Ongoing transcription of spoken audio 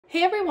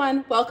Hey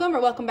everyone,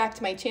 welcome back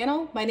to my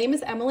channel. My name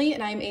is Emily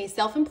and I'm a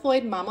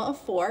self-employed mama of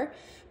 4.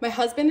 My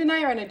husband and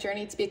I are on a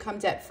journey to become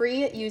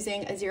debt-free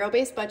using a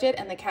zero-based budget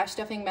and the cash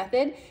stuffing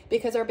method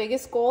because our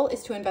biggest goal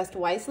is to invest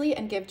wisely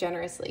and give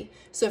generously.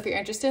 So if you're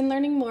interested in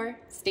learning more,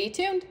 stay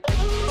tuned.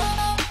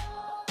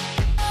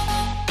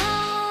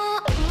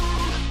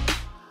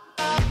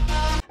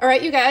 All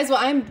right, you guys, well,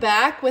 I'm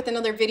back with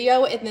another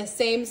video in the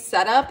same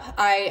setup.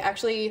 I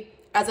actually,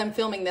 as I'm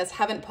filming this,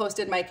 haven't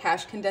posted my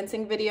cash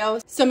condensing video.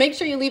 So make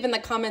sure you leave in the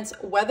comments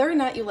whether or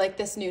not you like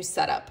this new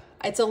setup.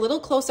 It's a little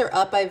closer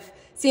up. I've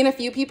seen a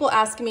few people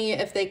ask me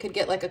if they could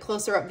get like a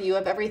closer up view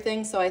of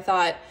everything. So I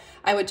thought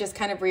I would just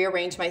kind of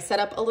rearrange my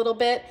setup a little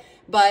bit,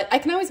 but I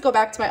can always go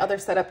back to my other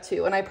setup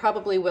too. And I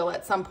probably will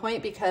at some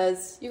point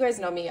because you guys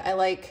know me, I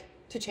like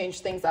to change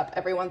things up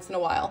every once in a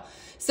while.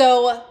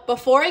 So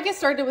before I get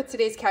started with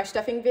today's cash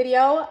stuffing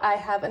video, I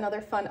have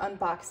another fun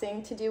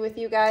unboxing to do with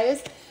you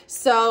guys.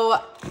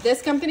 So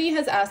this company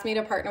has asked me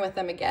to partner with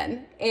them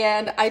again.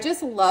 And I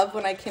just love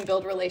when I can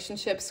build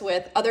relationships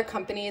with other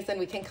companies and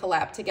we can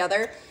collab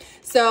together.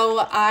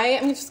 So I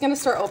am just gonna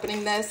start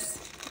opening this.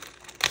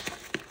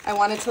 I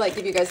wanted to like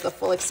give you guys the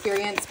full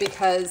experience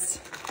because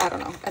I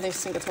don't know, I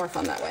just think it's more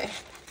fun that way.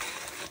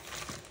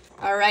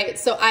 All right,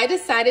 so I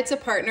decided to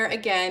partner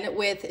again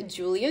with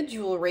Jeulia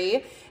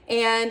Jewelry,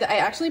 and I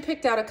actually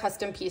picked out a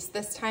custom piece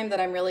this time that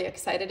I'm really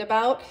excited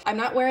about. I'm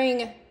not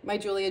wearing my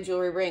Jeulia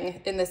Jewelry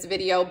ring in this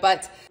video,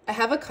 but I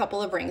have a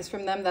couple of rings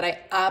from them that I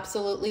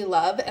absolutely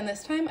love, and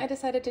this time I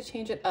decided to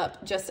change it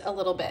up just a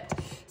little bit.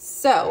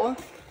 So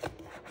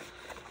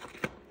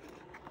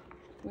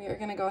we are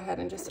gonna go ahead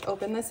and just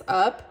open this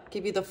up,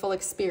 give you the full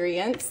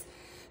experience.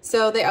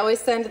 So they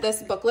always send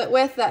this booklet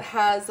with that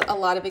has a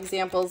lot of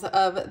examples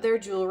of their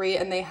jewelry,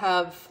 and they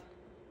have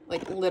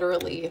like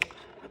literally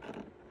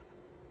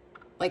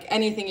like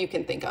anything you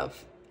can think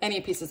of,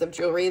 any pieces of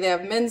jewelry. They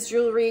have men's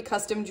jewelry,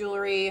 custom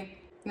jewelry,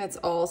 and it's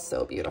all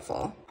so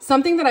beautiful.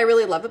 Something that I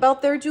really love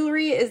about their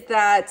jewelry is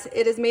that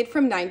it is made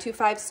from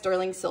 925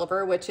 sterling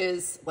silver, which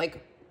is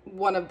like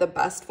one of the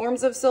best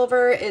forms of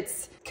silver.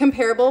 It's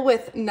comparable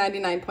with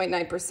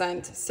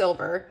 99.9%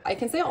 silver. I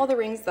can say all the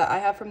rings that I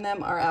have from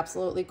them are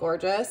absolutely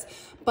gorgeous,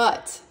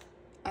 but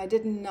I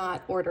did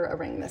not order a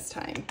ring this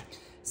time.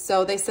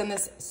 So they send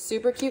this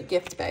super cute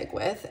gift bag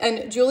with,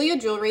 and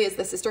Jeulia Jewelry is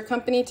the sister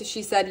company to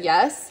She Said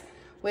Yes,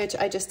 which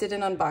I just did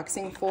an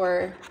unboxing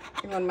for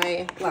in one of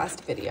my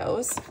last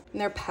videos.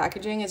 And their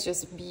packaging is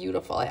just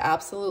beautiful. I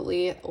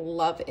absolutely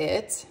love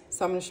it.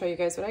 So I'm gonna show you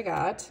guys what I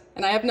got.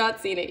 And I have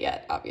not seen it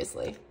yet,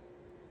 obviously.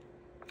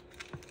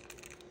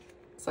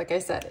 So like I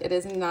said, it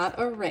is not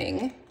a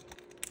ring.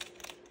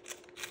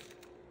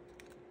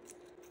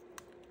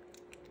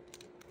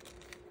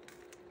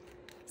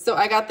 So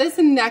I got this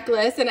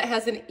necklace and it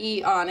has an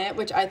E on it,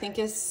 which I think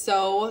is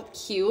so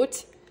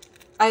cute.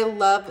 I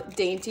love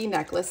dainty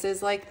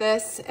necklaces like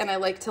this, and I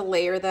like to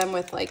layer them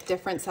with like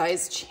different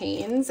size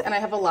chains, and I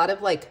have a lot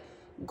of like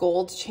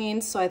gold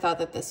chains, so I thought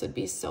that this would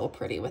be so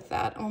pretty with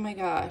that. Oh my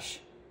gosh.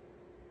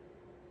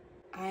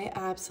 I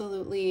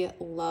absolutely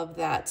love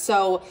that.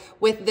 So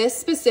with this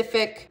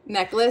specific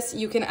necklace,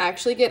 you can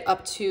actually get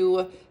up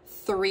to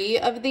 3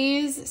 of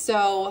these.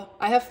 So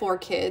I have 4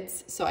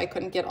 kids, so I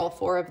couldn't get all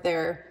 4 of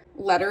their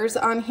letters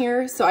on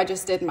here, so I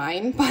just did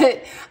mine,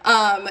 but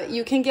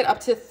you can get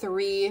up to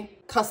 3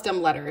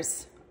 custom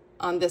letters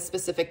on this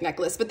specific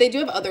necklace. But they do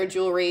have other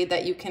jewelry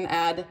that you can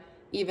add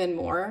even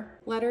more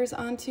letters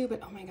onto, but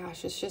oh my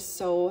gosh, it's just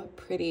so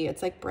pretty.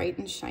 It's like bright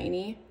and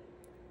shiny.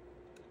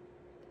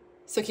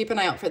 So keep an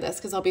eye out for this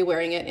because I'll be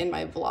wearing it in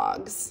my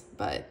vlogs,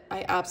 but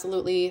I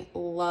absolutely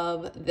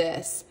love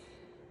this.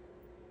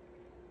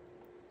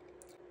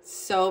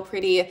 So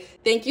pretty.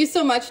 Thank you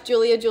so much,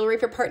 Jeulia Jewelry,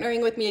 for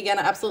partnering with me again.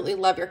 I absolutely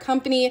love your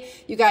company.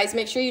 You guys,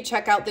 make sure you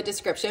check out the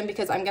description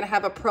because I'm going to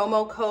have a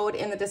promo code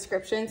in the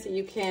description so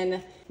you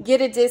can get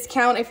a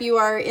discount if you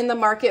are in the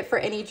market for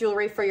any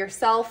jewelry for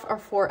yourself or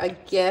for a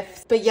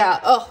gift. But yeah,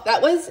 oh,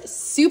 that was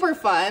super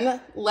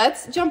fun.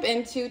 Let's jump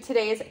into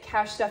today's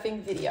cash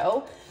stuffing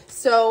video.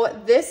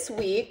 So this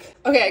week,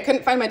 okay, I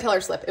couldn't find my teller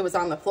slip. It was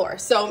on the floor.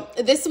 So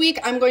this week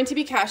I'm going to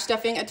be cash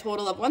stuffing a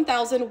total of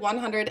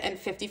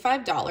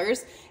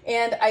 $1,155.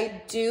 And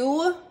I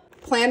do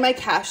plan my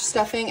cash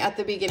stuffing at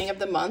the beginning of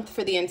the month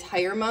for the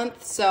entire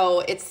month.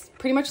 So it's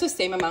pretty much the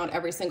same amount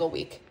every single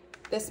week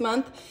this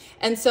month.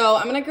 And so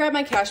I'm gonna grab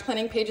my cash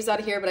planning pages out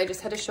of here, but I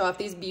just had to show off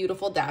these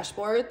beautiful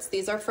dashboards.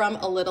 These are from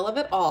A Little of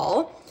It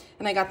All,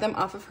 and I got them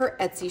off of her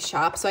Etsy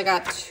shop. So I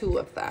got 2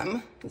 of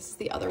them. This is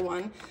the other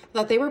one. I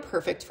thought they were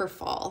perfect for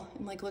fall.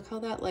 And like, look how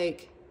that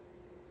like,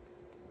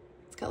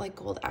 it's got like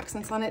gold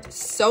accents on it.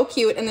 So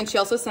cute. And then she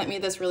also sent me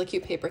this really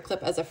cute paper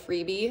clip as a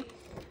freebie.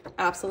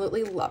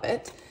 Absolutely love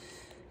it.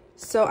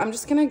 So I'm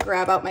just gonna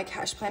grab out my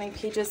cash planning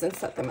pages and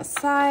set them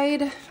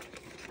aside.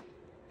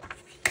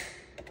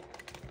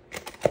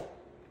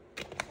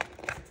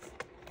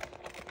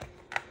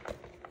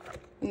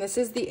 And this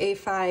is the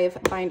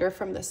A5 binder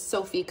from the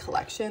Sophie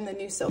collection, the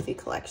new Sophie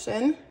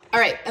collection. All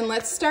right, and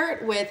let's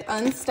start with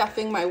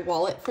unstuffing my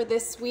wallet for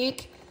this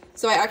week.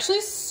 So I actually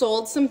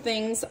sold some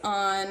things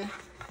on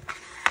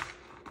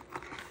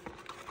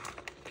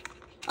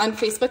on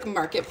Facebook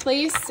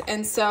Marketplace.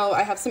 And so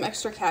I have some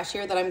extra cash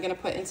here that I'm gonna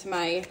put into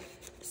my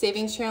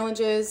savings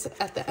challenges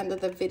at the end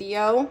of the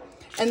video.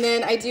 And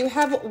then I do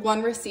have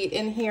one receipt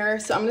in here.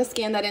 So I'm gonna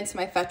scan that into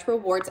my Fetch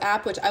Rewards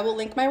app, which I will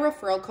link my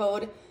referral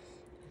code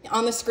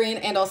on the screen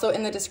and also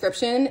in the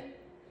description.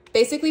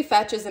 Basically,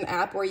 Fetch is an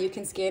app where you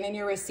can scan in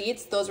your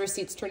receipts. Those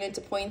receipts turn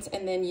into points,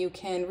 and then you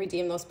can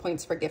redeem those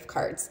points for gift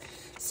cards.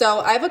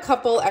 So I have a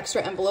couple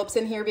extra envelopes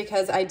in here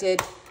because I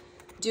did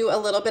do a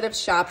little bit of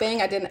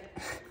shopping.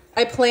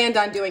 I planned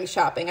on doing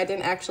shopping. I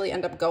didn't actually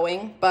end up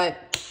going,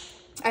 but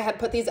I had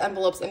put these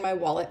envelopes in my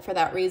wallet for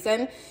that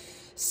reason.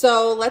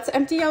 So let's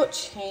empty out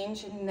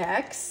change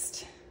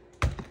next.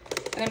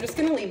 And I'm just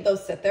gonna leave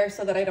those sit there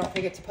so that I don't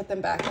forget to put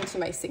them back into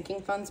my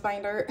sinking funds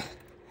binder.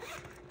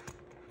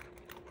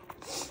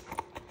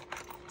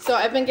 So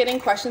I've been getting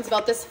questions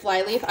about this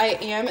fly leaf. I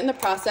am in the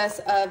process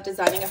of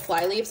designing a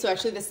fly leaf. So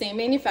actually the same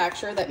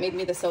manufacturer that made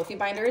me the Sophie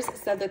binders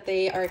said that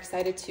they are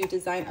excited to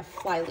design a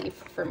fly leaf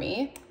for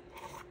me.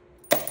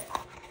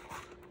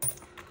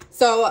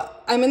 So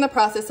I'm in the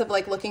process of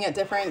like looking at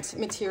different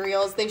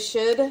materials. They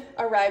should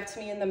arrive to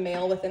me in the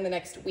mail within the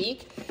next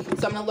week.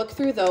 So I'm gonna look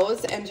through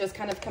those and just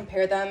kind of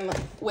compare them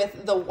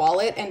with the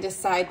wallet and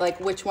decide like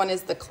which one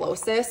is the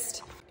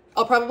closest.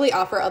 I'll probably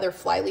offer other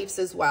fly leaves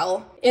as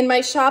well in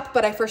my shop,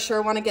 but I for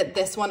sure want to get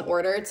this one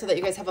ordered so that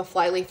you guys have a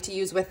fly leaf to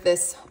use with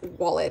this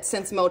wallet,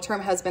 since Moterm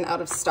has been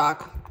out of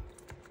stock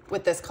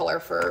with this color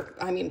for,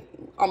 I mean,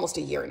 almost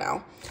a year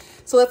now.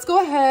 So let's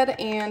go ahead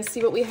and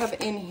see what we have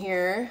in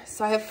here.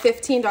 So I have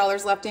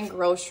 $15 left in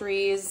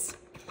groceries.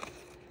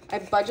 I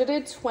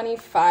budgeted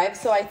 25,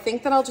 so I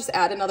think that I'll just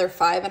add another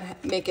 5 and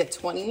make it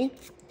 20,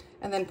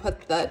 and then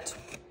put the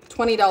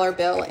 $20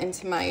 bill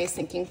into my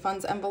sinking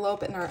funds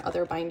envelope in our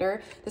other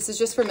binder. This is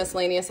just for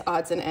miscellaneous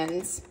odds and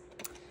ends.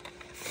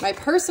 My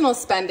personal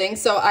spending,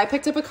 so I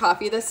picked up a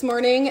coffee this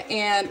morning,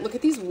 and look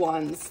at these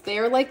ones. They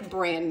are like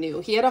brand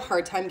new. He had a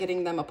hard time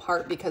getting them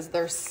apart because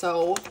they're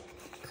so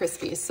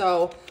crispy.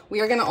 So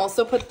we are gonna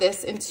also put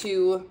this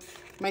into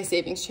my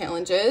savings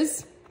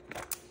challenges.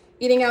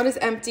 Eating out is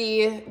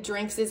empty,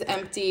 drinks is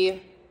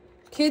empty,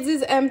 kids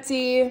is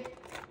empty,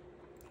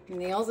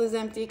 nails is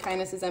empty,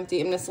 kindness is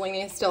empty, and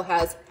miscellaneous still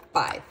has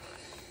 5.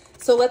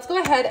 So let's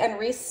go ahead and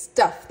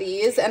restuff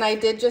these. And I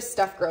did just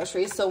stuff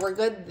groceries, so we're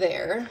good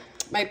there.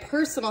 My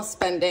personal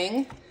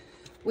spending,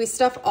 we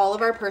stuff all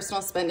of our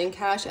personal spending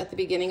cash at the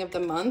beginning of the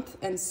month,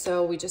 and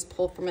so we just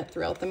pull from it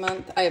throughout the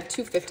month. I have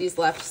 2 50s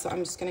left, so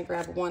I'm just gonna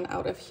grab one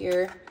out of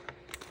here,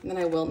 and then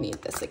I will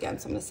need this again,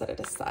 so I'm gonna set it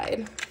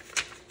aside.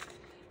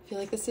 I feel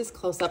like this is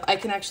close up. I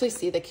can actually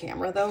see the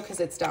camera though, because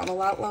it's down a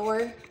lot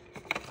lower,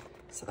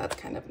 so that's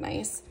kind of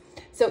nice.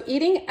 So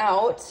eating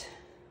out,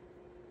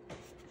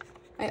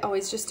 I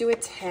always just do a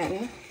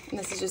 10, and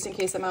this is just in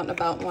case I'm out and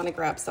about and want to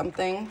grab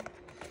something.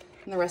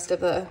 And the rest of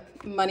the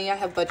money I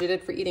have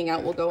budgeted for eating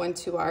out will go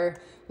into our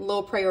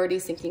low priority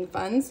sinking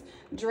funds.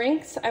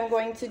 Drinks, I'm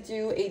going to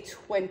do a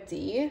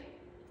 20,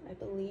 I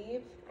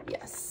believe,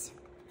 yes.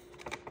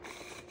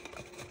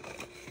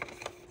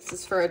 This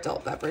is for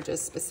adult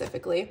beverages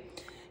specifically.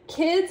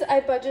 Kids, I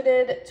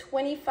budgeted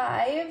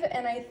 25,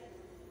 and I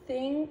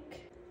think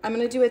I'm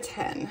gonna do a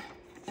 10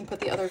 and put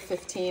the other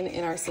 15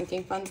 in our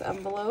sinking funds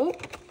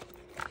envelope.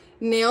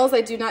 Nails, I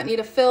do not need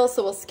a fill,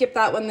 so we'll skip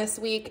that one this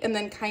week. And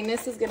then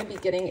kindness is gonna be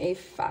getting a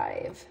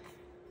 5.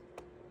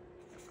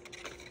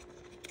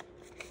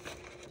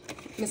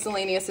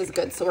 Miscellaneous is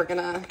good, so we're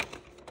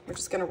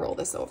just gonna roll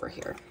this over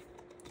here.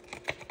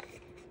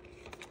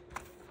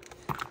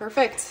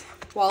 Perfect.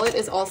 Wallet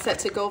is all set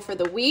to go for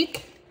the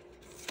week.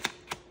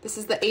 This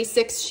is the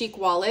A6 Chic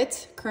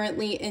wallet,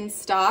 currently in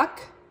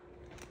stock.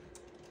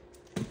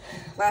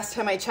 Last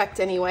time I checked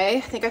anyway. I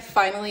think I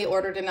finally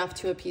ordered enough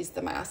to appease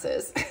the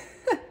masses.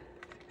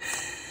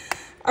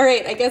 All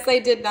right, I guess I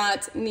did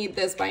not need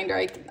this binder.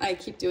 I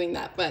keep doing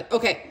that, but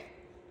okay.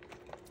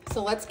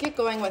 So let's get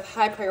going with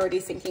high priority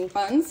sinking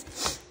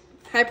funds.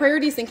 High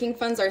priority sinking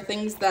funds are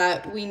things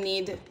that we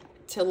need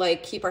to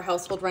like keep our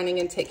household running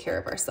and take care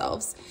of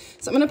ourselves.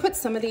 So I'm gonna put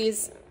some of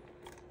these,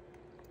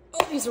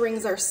 oh, these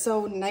rings are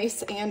so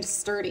nice and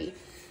sturdy.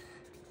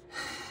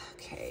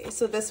 Okay,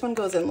 so this one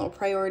goes in low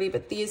priority,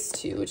 but these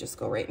two just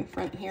go right in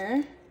front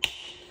here.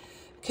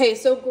 Okay,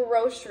 so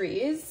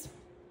groceries.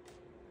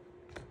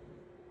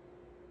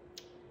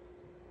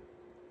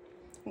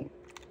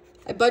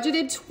 I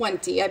budgeted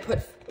 20. I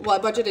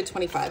budgeted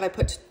 25. I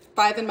put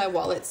 5 in my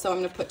wallet, so I'm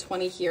gonna put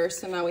 20 here.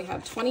 So now we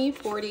have 20,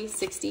 40,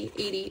 60,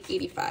 80,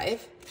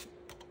 85.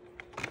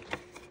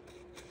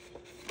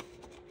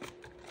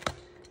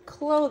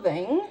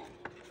 Clothing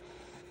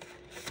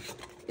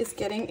is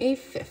getting a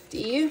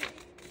 50.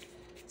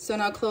 So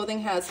now clothing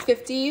has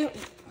 50. Are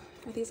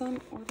these on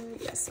order?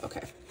 Yes,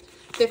 okay.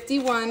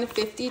 51,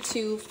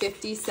 52,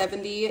 50,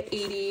 70,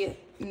 80,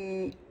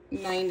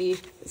 90,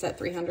 is that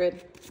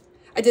 300?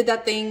 I did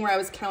that thing where I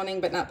was counting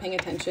but not paying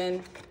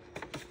attention.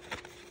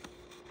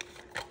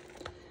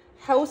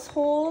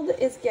 Household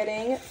is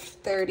getting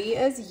 30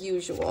 as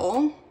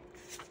usual.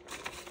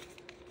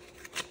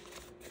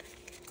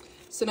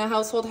 So now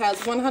household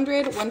has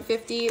 100,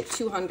 150,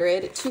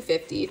 200,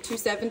 250,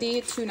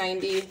 270,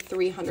 290,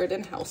 300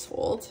 in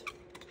household.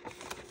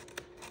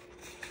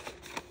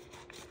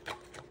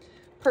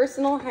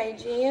 Personal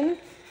hygiene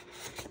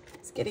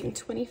is getting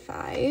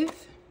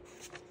 25.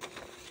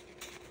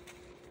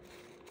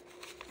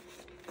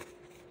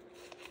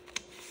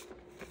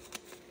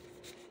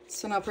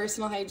 So now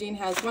personal hygiene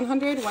has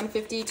 100,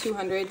 150,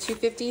 200,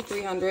 250,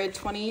 300,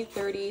 20,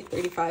 30,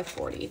 35,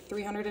 40,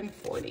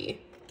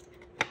 340.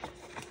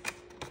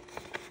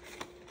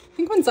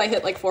 I think once I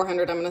hit like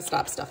 400, I'm gonna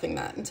stop stuffing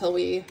that until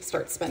we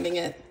start spending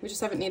it. We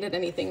just haven't needed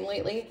anything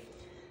lately.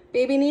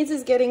 Baby needs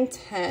is getting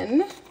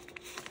 10.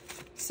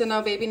 So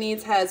now baby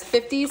needs has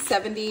 50,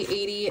 70,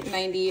 80,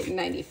 90,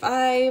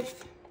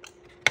 95.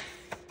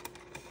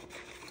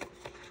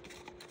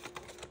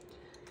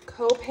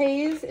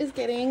 Co-pays is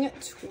getting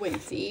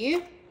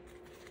 20.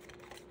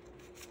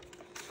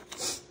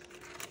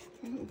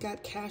 We've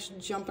got cash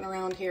jumping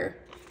around here.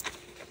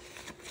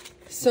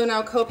 So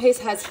now co-pays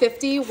has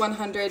 50,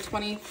 100,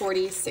 20,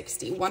 40,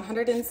 60,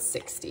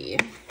 160.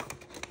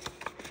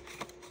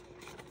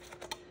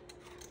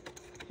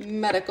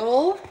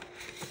 Medical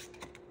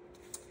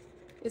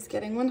is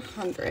getting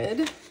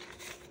 100.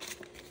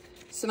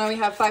 So now we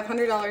have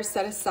 $500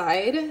 set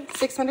aside,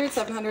 $600,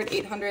 $700,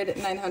 $800,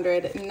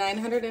 $900,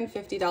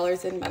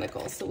 $950 in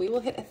medical. So we will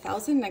hit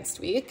 1,000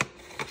 next week,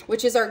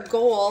 which is our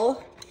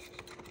goal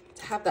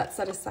to have that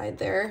set aside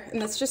there.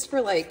 And that's just for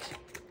like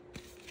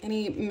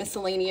any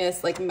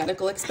miscellaneous like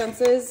medical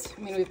expenses.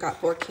 I mean, we've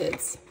got 4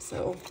 kids,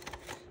 so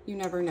you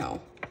never know.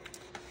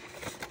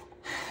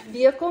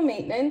 Vehicle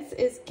maintenance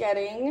is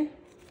getting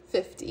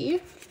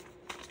 50.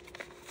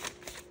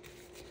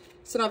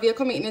 So now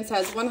vehicle maintenance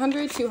has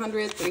 100,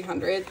 200,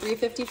 300,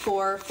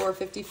 354,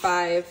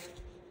 455,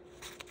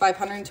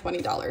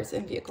 $520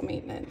 in vehicle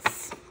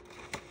maintenance.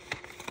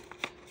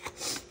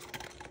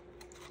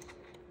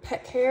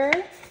 Pet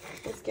care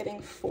is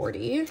getting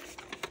 40.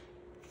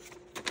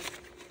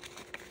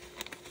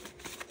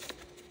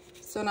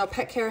 So now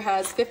pet care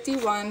has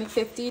 51,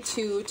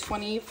 52,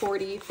 20,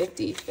 40,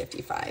 50,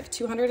 55,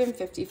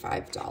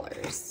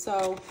 $255.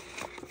 So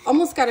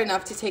almost got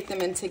enough to take them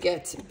in to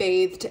get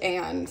bathed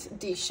and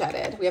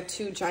de-shedded. We have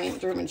 2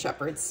 giant German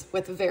Shepherds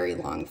with very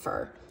long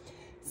fur.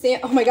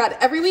 Oh my God,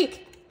 every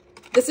week.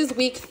 This is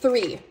week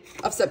 3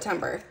 of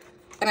September.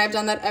 And I've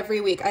done that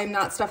every week. I'm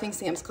not stuffing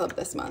Sam's Club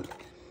this month.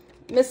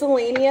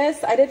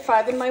 Miscellaneous, I did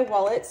 5 in my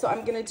wallet, so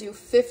I'm gonna do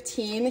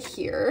 15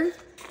 here.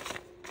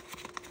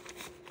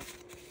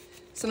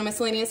 So now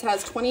miscellaneous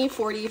has 20,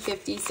 40,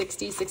 50,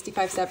 60,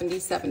 65, 70,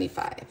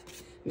 75.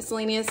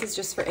 Miscellaneous is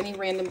just for any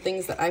random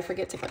things that I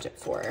forget to budget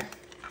for.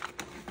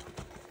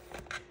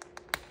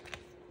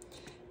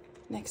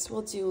 Next,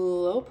 we'll do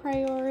low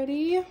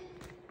priority.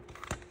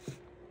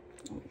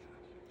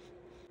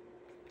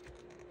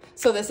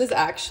 So this is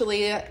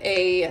actually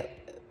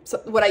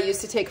what I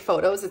use to take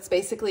photos. It's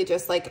basically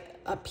just like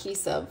a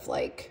piece of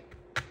like,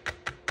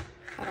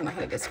 I don't know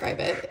how to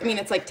describe it. I mean,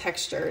 it's like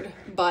textured,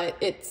 but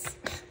it's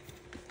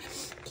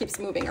keeps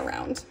moving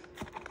around.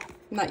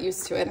 I'm not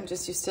used to it. I'm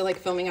just used to like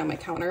filming on my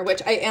counter,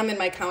 which I am in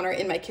my counter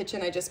in my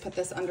kitchen. I just put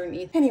this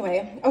underneath.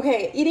 Anyway,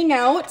 okay, eating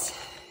out,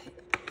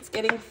 it's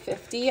getting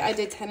 50. I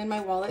did 10 in my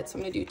wallet, so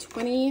I'm gonna do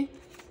 20,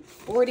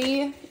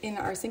 40 in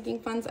our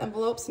sinking funds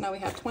envelope. So now we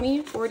have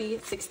 20, 40,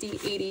 60,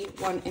 80,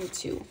 1, and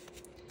 2.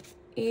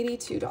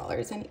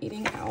 $82 in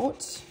eating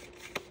out.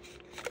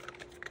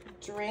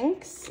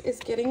 Drinks is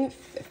getting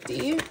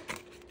 50.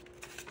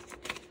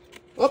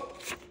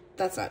 Whoop,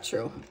 that's not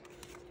true.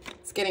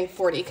 It's getting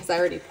 40 because I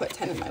already put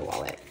 10 in my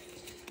wallet.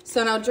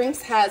 So now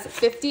drinks has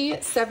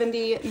 50,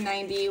 70,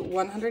 90,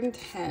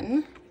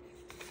 110.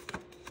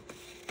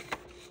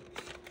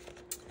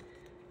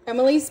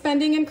 Emily's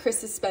spending and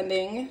Chris's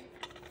spending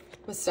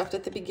was stuffed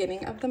at the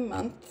beginning of the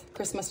month.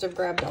 Chris must have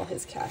grabbed all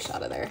his cash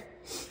out of there.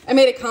 I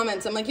made a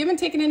comment. I'm like, you haven't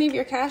taken any of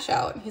your cash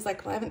out. And he's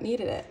like, well, I haven't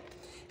needed it.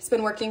 He's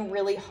been working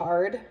really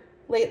hard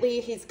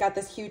lately. He's got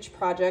this huge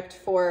project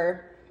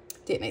for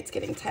Date Night's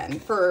getting 10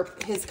 for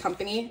his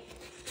company.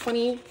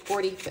 20,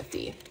 40,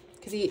 50,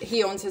 because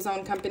he owns his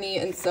own company,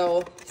 and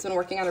so he's been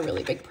working on a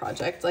really big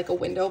project, like a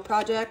window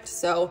project.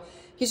 So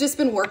he's just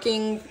been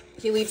working.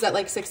 He leaves at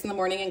like 6 in the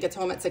morning and gets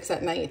home at 6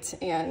 at night,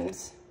 and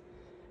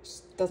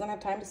just doesn't have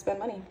time to spend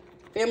money.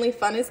 Family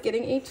fun is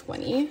getting a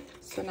 20,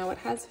 so now it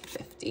has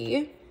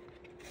 50.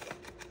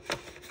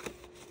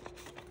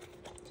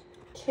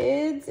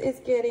 Kids is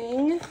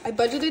getting, I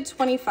budgeted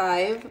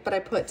 25, but I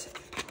put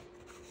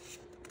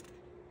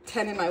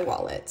 10 in my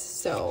wallet.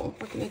 So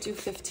we're gonna do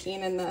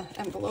 15 in the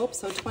envelope.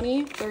 So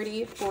 20,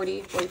 30,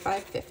 40,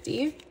 45,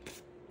 50.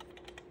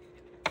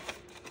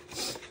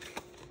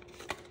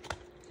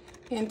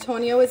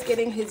 Antonio is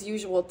getting his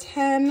usual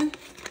 10.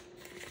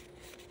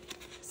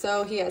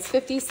 So he has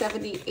 50,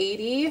 70,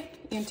 80.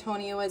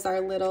 Antonio is our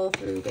little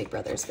through Big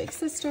Brothers Big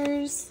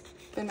Sisters.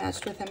 Been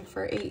matched with him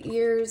for 8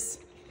 years.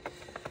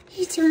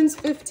 He turns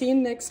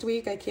 15 next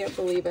week. I can't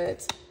believe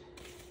it.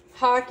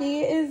 Hockey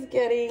is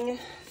getting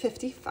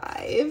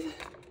 55.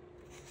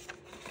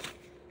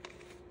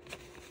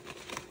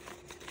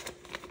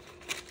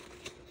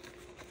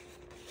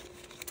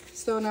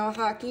 So now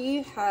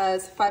hockey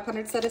has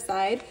 500 set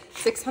aside,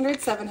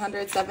 600,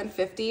 700,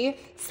 750,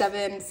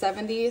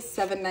 770,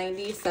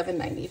 790,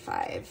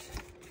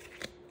 795.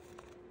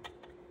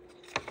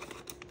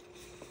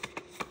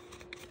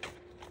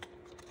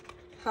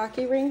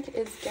 Hockey rink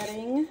is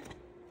getting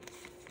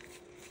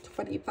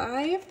 25.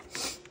 I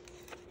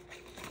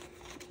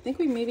think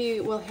we maybe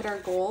will hit our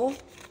goal.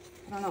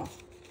 I don't know.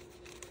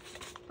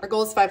 Our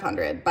goal is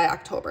 500 by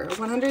October.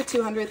 100,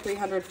 200,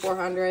 300,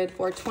 400,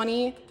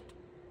 420,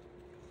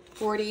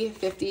 40,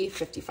 50,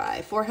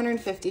 55,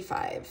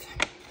 455.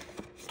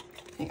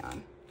 Hang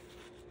on.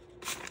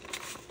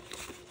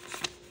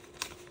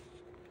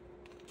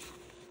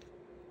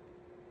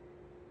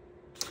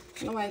 I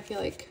don't know why I feel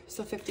like,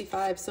 so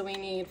 55, so we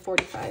need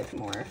 45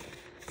 more.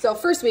 So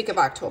first week of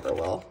October,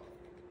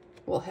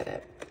 we'll hit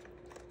it.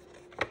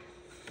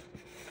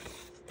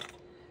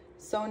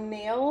 So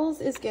nails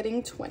is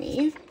getting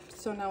 20.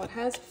 So now it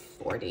has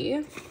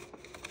 40.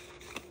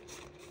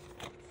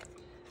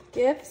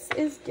 Gifts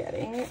is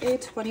getting a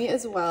 20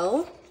 as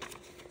well.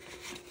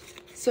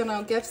 So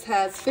now gifts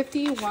has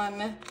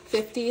 51,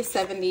 50,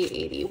 70,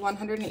 80,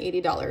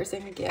 $180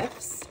 in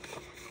gifts.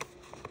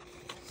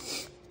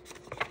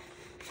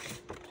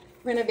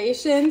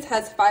 Renovations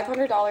has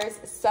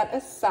 $500 set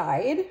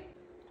aside.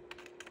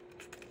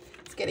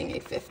 It's getting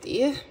a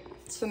 50.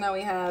 So now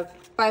we have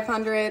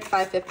 500,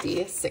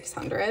 550,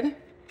 600.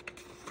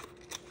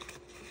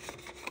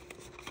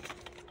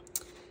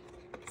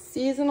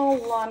 Seasonal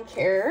lawn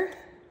care,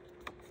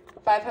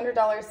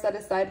 $500 set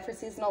aside for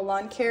seasonal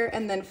lawn care,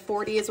 and then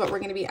 40 is what we're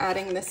gonna be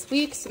adding this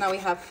week. So now we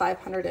have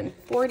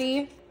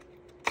 540.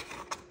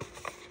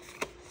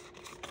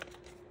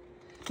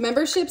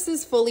 Memberships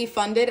is fully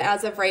funded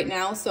as of right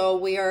now, so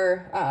we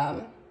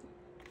are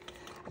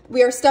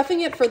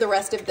stuffing it for the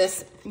rest of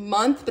this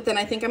month, but then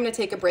I think I'm gonna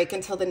take a break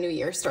until the new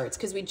year starts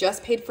because we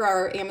just paid for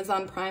our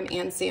Amazon Prime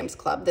and Sam's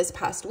Club this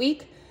past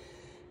week.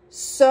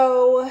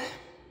 So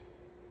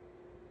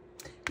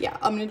yeah,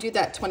 I'm gonna do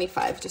that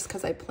 25 just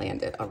because I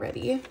planned it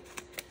already.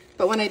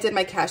 But when I did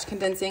my cash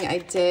condensing, I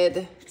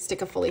did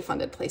stick a fully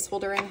funded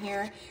placeholder in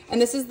here. And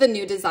this is the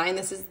new design.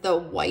 This is the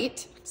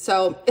white.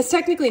 So it's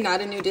technically not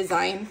a new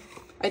design.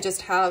 I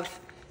just have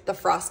the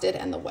frosted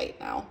and the white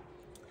now.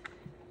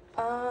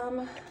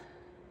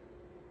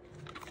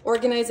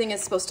 Organizing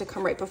is supposed to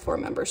come right before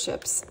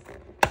memberships.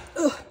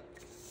 Ugh.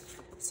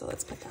 So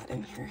let's put that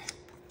in here.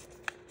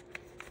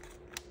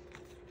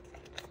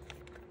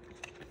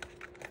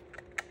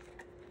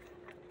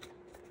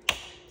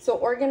 So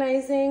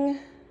organizing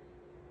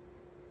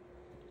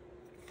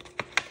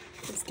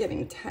is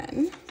getting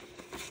 10.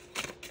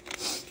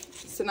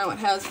 So now it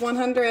has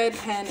 100,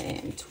 10,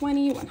 and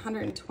 20,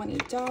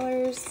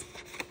 $120.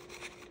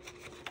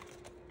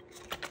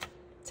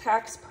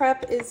 Tax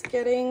prep is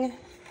getting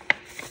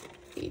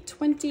a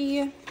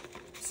 20.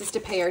 This is to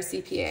pay our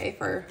CPA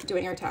for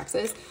doing our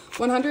taxes.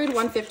 100,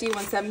 150,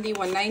 170,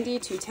 190,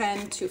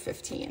 210,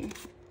 215.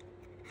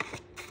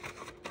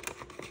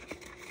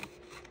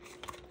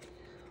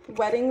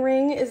 Wedding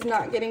ring is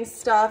not getting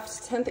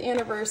stuffed. 10th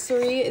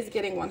anniversary is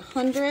getting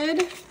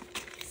 100.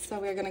 So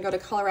we're gonna go to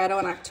Colorado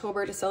in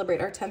October to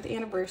celebrate our 10th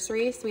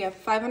anniversary. So we have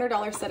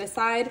 $500 set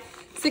aside,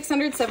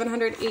 600,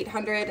 700,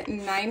 800,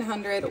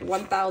 900,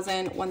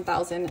 1,000,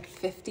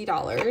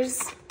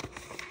 $1,050.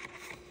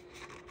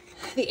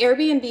 The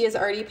Airbnb is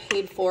already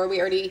paid for. We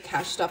already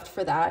cash stuffed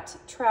for that.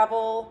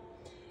 Travel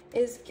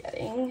is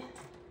getting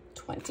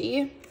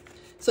 20.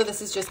 So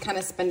this is just kind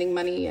of spending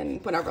money and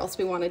whatever else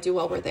we want to do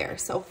while we're there.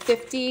 So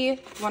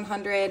 50,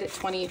 100,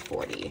 20,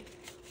 40,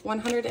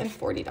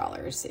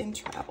 $140 in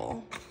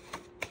travel.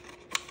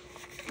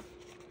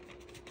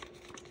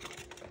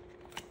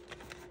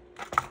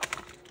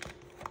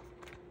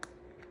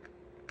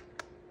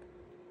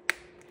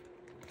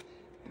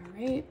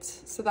 All right,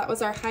 so that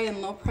was our high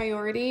and low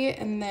priority.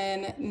 And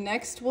then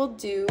next we'll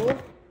do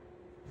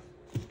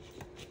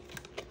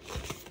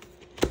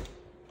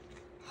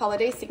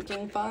holiday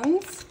sinking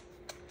funds.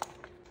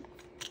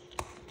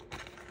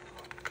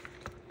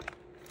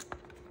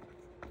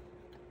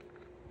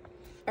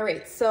 All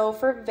right, so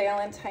for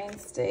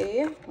Valentine's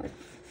Day, we're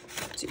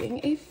doing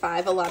a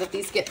 5. A lot of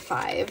these get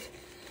 5.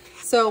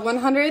 So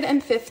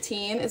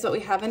 115 is what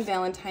we have in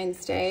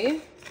Valentine's Day.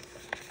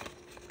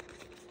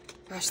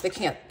 Gosh, the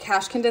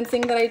cash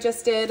condensing that I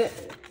just did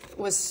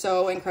was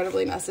so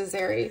incredibly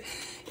necessary.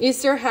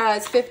 Easter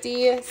has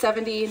 50,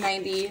 70,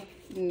 90,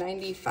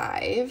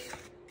 95.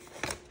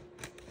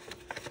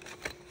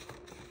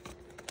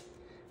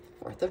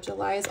 4th of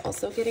July is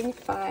also getting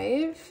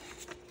 5.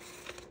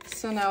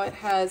 So now it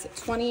has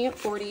 20,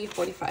 40,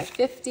 45,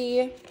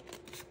 50.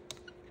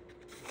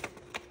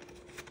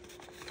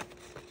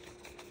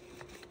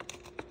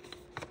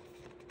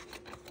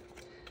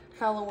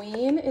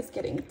 Halloween is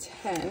getting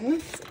 10,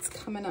 so it's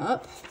coming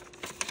up.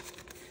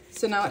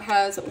 So now it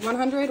has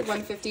 100,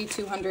 150,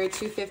 200,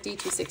 250,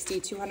 260,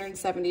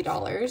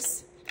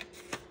 $270.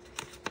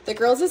 The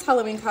girls'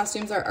 Halloween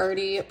costumes are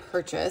already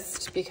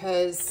purchased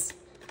because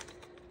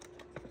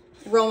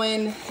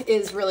Rowan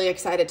is really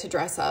excited to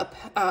dress up.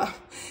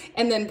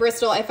 And then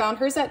Bristol, I found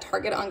hers at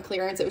Target on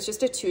clearance. It was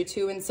just a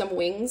tutu and some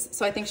wings.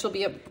 So I think she'll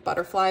be a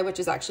butterfly, which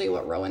is actually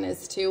what Rowan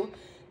is too.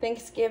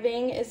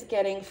 Thanksgiving is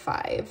getting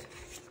 5.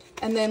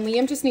 And then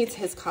Liam just needs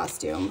his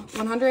costume.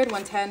 100,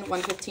 110,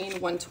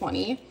 115,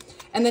 120.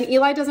 And then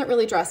Eli doesn't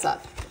really dress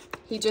up.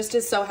 He just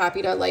is so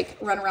happy to like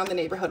run around the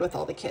neighborhood with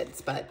all the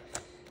kids. But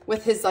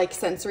with his like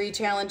sensory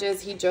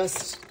challenges, he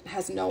just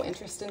has no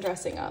interest in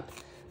dressing up.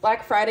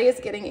 Black Friday is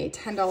getting a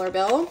 $10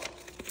 bill.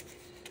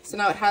 So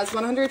now it has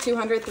 100,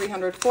 200,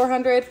 300,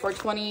 400,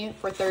 420,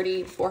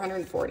 430,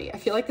 440. I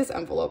feel like this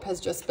envelope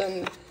has just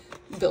been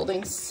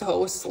building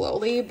so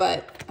slowly,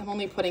 but I'm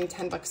only putting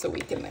 10 bucks a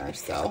week in there.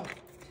 So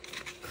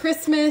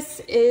Christmas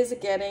is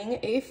getting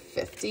a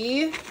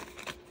 50.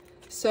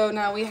 So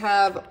now we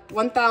have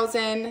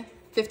 1,000,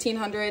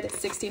 1,500,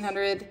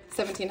 1,600,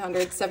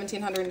 1,700,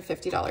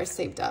 $1,750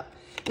 saved up.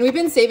 And we've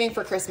been saving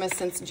for Christmas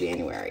since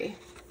January.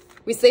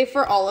 We save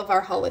for all of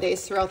our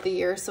holidays throughout the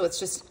year, so it's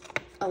just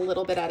a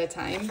little bit at a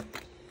time.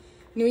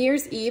 New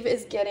Year's Eve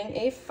is getting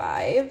a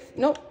 5.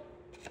 Nope,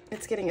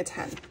 it's getting a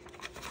 10.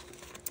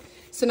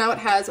 So now it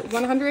has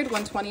 100,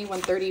 120,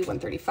 130,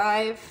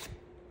 135.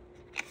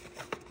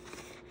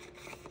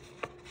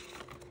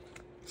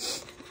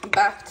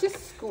 Back to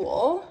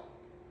school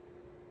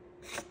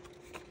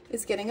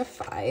is getting a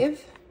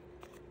 5.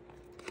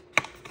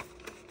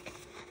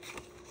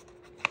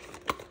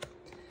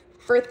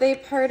 Birthday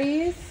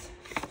parties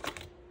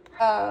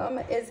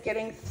is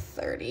getting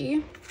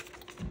 30.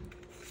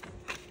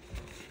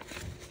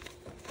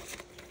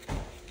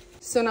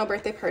 So now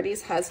birthday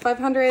parties has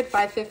 500,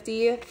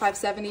 550,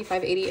 570,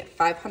 580,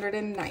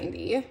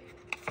 590.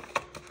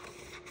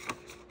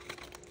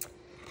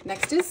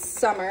 Next is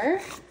summer.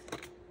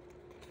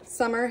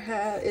 Summer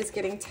is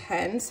getting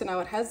 10, so now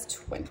it has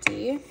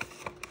 20.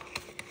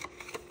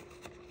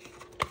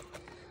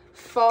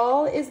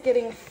 Fall is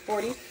getting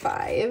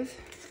 45.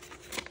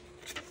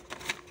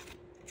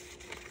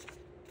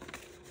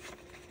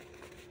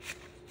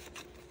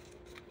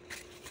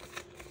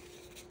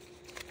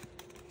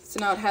 So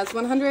now it has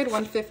 100,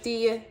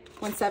 150,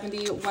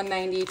 170,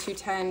 190,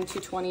 210,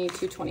 220,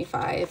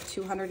 225,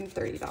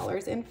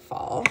 $230 in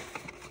fall.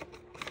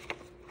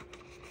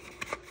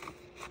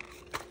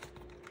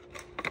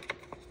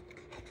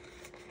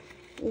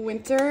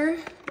 Winter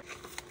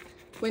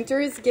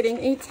is getting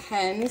a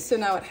 10, so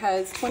now it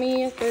has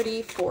 20,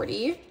 30,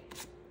 40.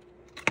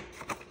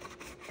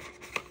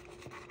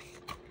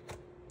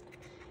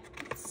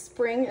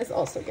 Spring is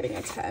also getting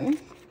a 10.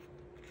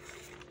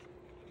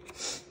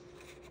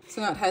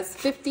 So now it has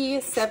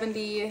 50,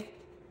 70,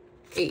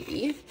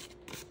 80.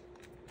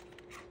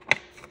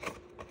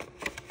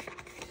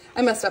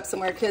 I messed up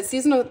somewhere because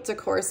seasonal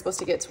decor is supposed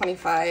to get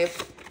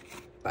 25,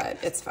 but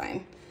it's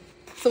fine.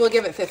 So we'll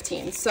give it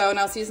 15. So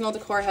now seasonal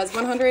decor has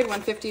 100,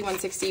 150,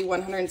 160,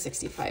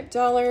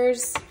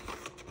 $165.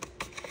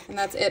 And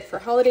that's it for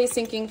holiday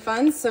sinking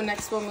funds. So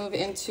next we'll move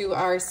into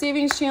our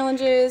savings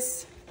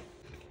challenges.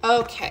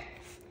 Okay,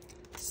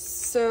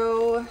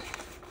 so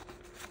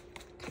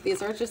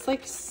these are just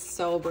like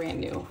so brand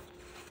new.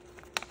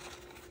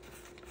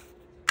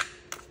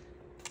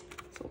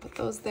 So we'll put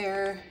those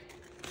there.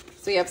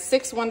 So you have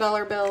 6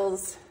 $1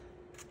 bills,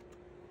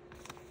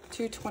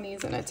 2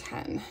 20s, and a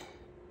 10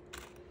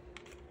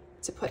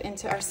 to put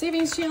into our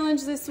savings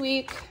challenge this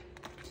week.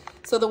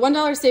 So the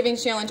 $1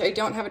 savings challenge, I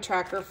don't have a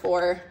tracker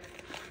for.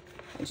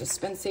 I've just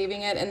been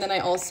saving it. And then I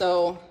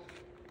also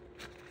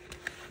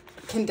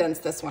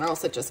condensed this one or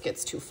else it just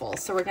gets too full.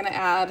 So we're gonna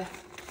add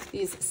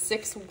these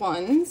 6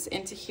 1s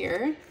into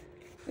here.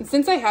 And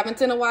since I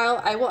haven't in a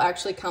while, I will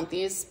actually count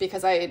these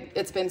because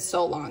it's been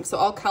so long. So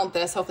I'll count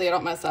this, hopefully I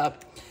don't mess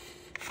up.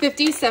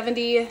 50,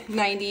 70,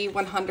 90,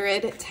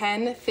 100,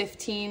 10,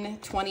 15,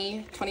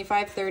 20,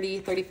 25, 30,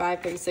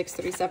 35, 36,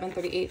 37,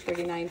 38,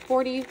 39,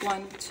 40,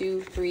 1,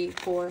 2, 3,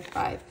 4,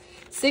 5,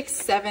 6,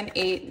 7,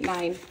 8,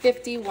 9,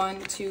 50,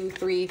 1, 2,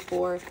 3,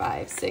 4,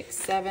 5, 6,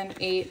 7,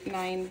 8,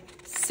 9,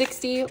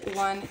 60,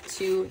 1,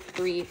 2,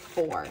 3,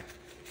 4.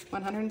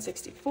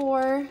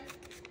 164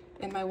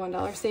 in my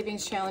 $1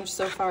 savings challenge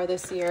so far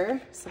this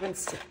year. So I've been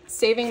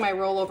saving my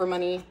rollover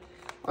money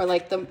or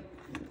like the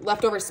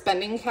leftover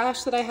spending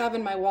cash that I have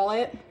in my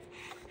wallet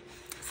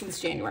since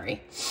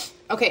January.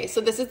 Okay,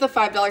 so this is the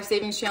 $5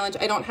 savings challenge.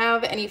 I don't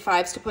have any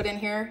 5s to put in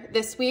here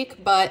this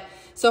week, but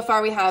so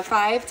far we have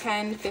 5,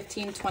 10,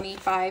 15,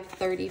 25,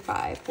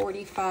 35,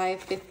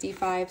 45,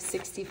 55,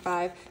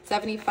 65,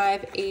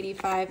 75,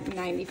 85,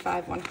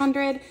 95,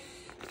 100,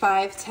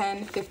 5,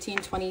 10, 15,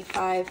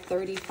 25,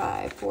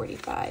 35,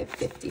 45,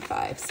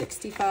 55,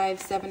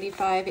 65,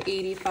 75,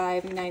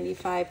 85,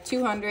 95,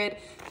 200,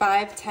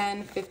 5,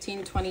 10,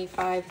 15,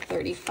 25,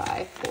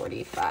 35,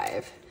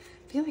 45.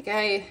 I feel like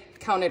I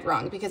counted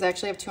wrong because I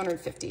actually have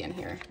 250 in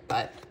here,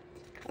 but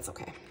that's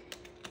okay.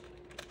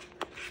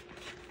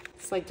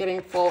 It's like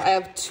getting full. I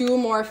have 2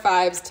 more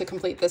 5s to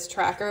complete this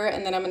tracker,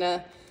 and then I'm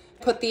gonna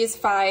put these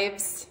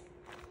 5s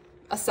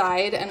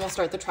aside and we'll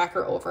start the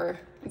tracker over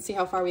and see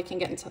how far we can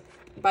get into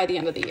by the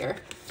end of the year.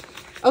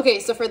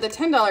 Okay, so for the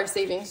 $10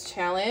 savings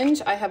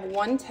challenge, I have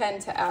 110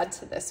 to add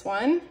to this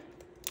one.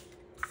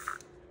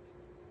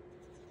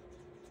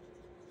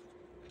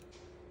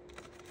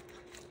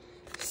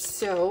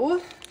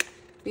 So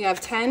we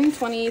have 10,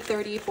 20,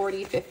 30,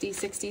 40, 50,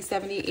 60,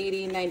 70,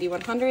 80, 90,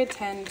 100,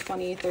 10,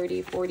 20,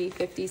 30, 40,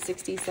 50,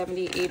 60,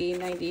 70, 80,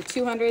 90,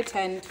 200,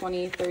 10,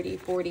 20, 30,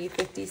 40,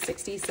 50,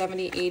 60,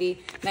 70,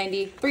 80,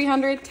 90,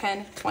 300,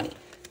 10, 20.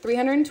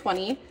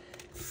 320.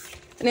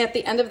 And at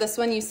the end of this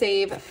one, you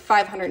save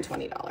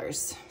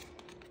 $520.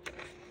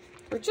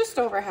 We're just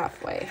over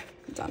halfway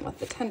done with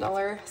the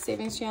 $10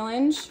 savings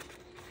challenge.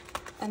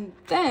 And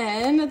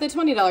then the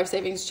 $20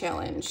 savings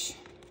challenge.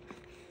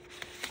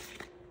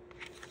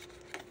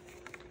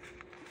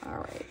 All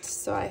right,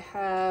 so I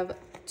have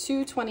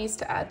 2 20s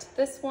to add to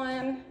this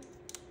one.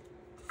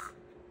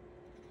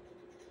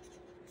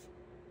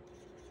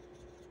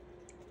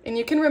 And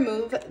you can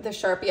remove the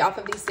Sharpie off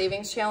of these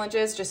savings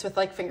challenges just with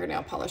like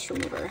fingernail polish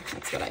remover.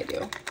 That's what I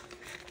do.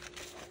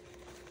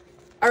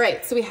 All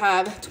right, so we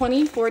have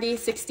 20, 40,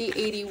 60,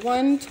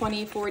 81,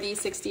 20, 40,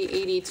 60,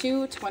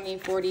 82, 20,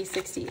 40,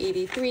 60,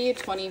 83,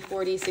 20,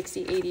 40,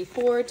 60,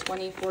 84,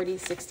 20, 40,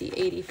 60,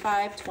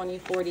 85, 20,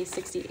 40,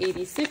 60,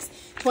 86,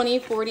 20,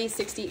 40,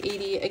 60,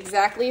 80,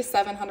 exactly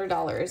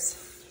 $700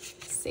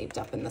 saved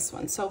up in this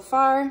one so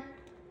far.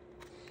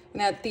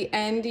 And at the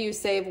end, you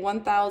save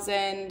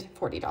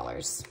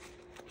 $1,040.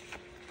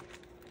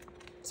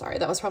 Sorry,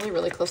 that was probably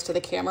really close to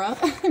the camera.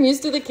 I'm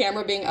used to the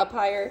camera being up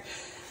higher.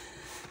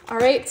 All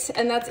right,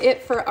 and that's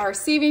it for our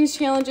savings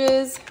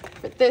challenges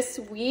for this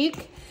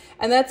week.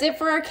 And that's it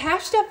for our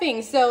cash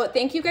stuffing. So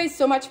thank you guys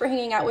so much for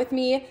hanging out with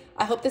me.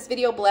 I hope this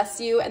video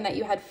blessed you and that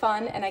you had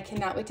fun, and I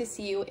cannot wait to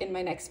see you in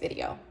my next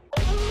video.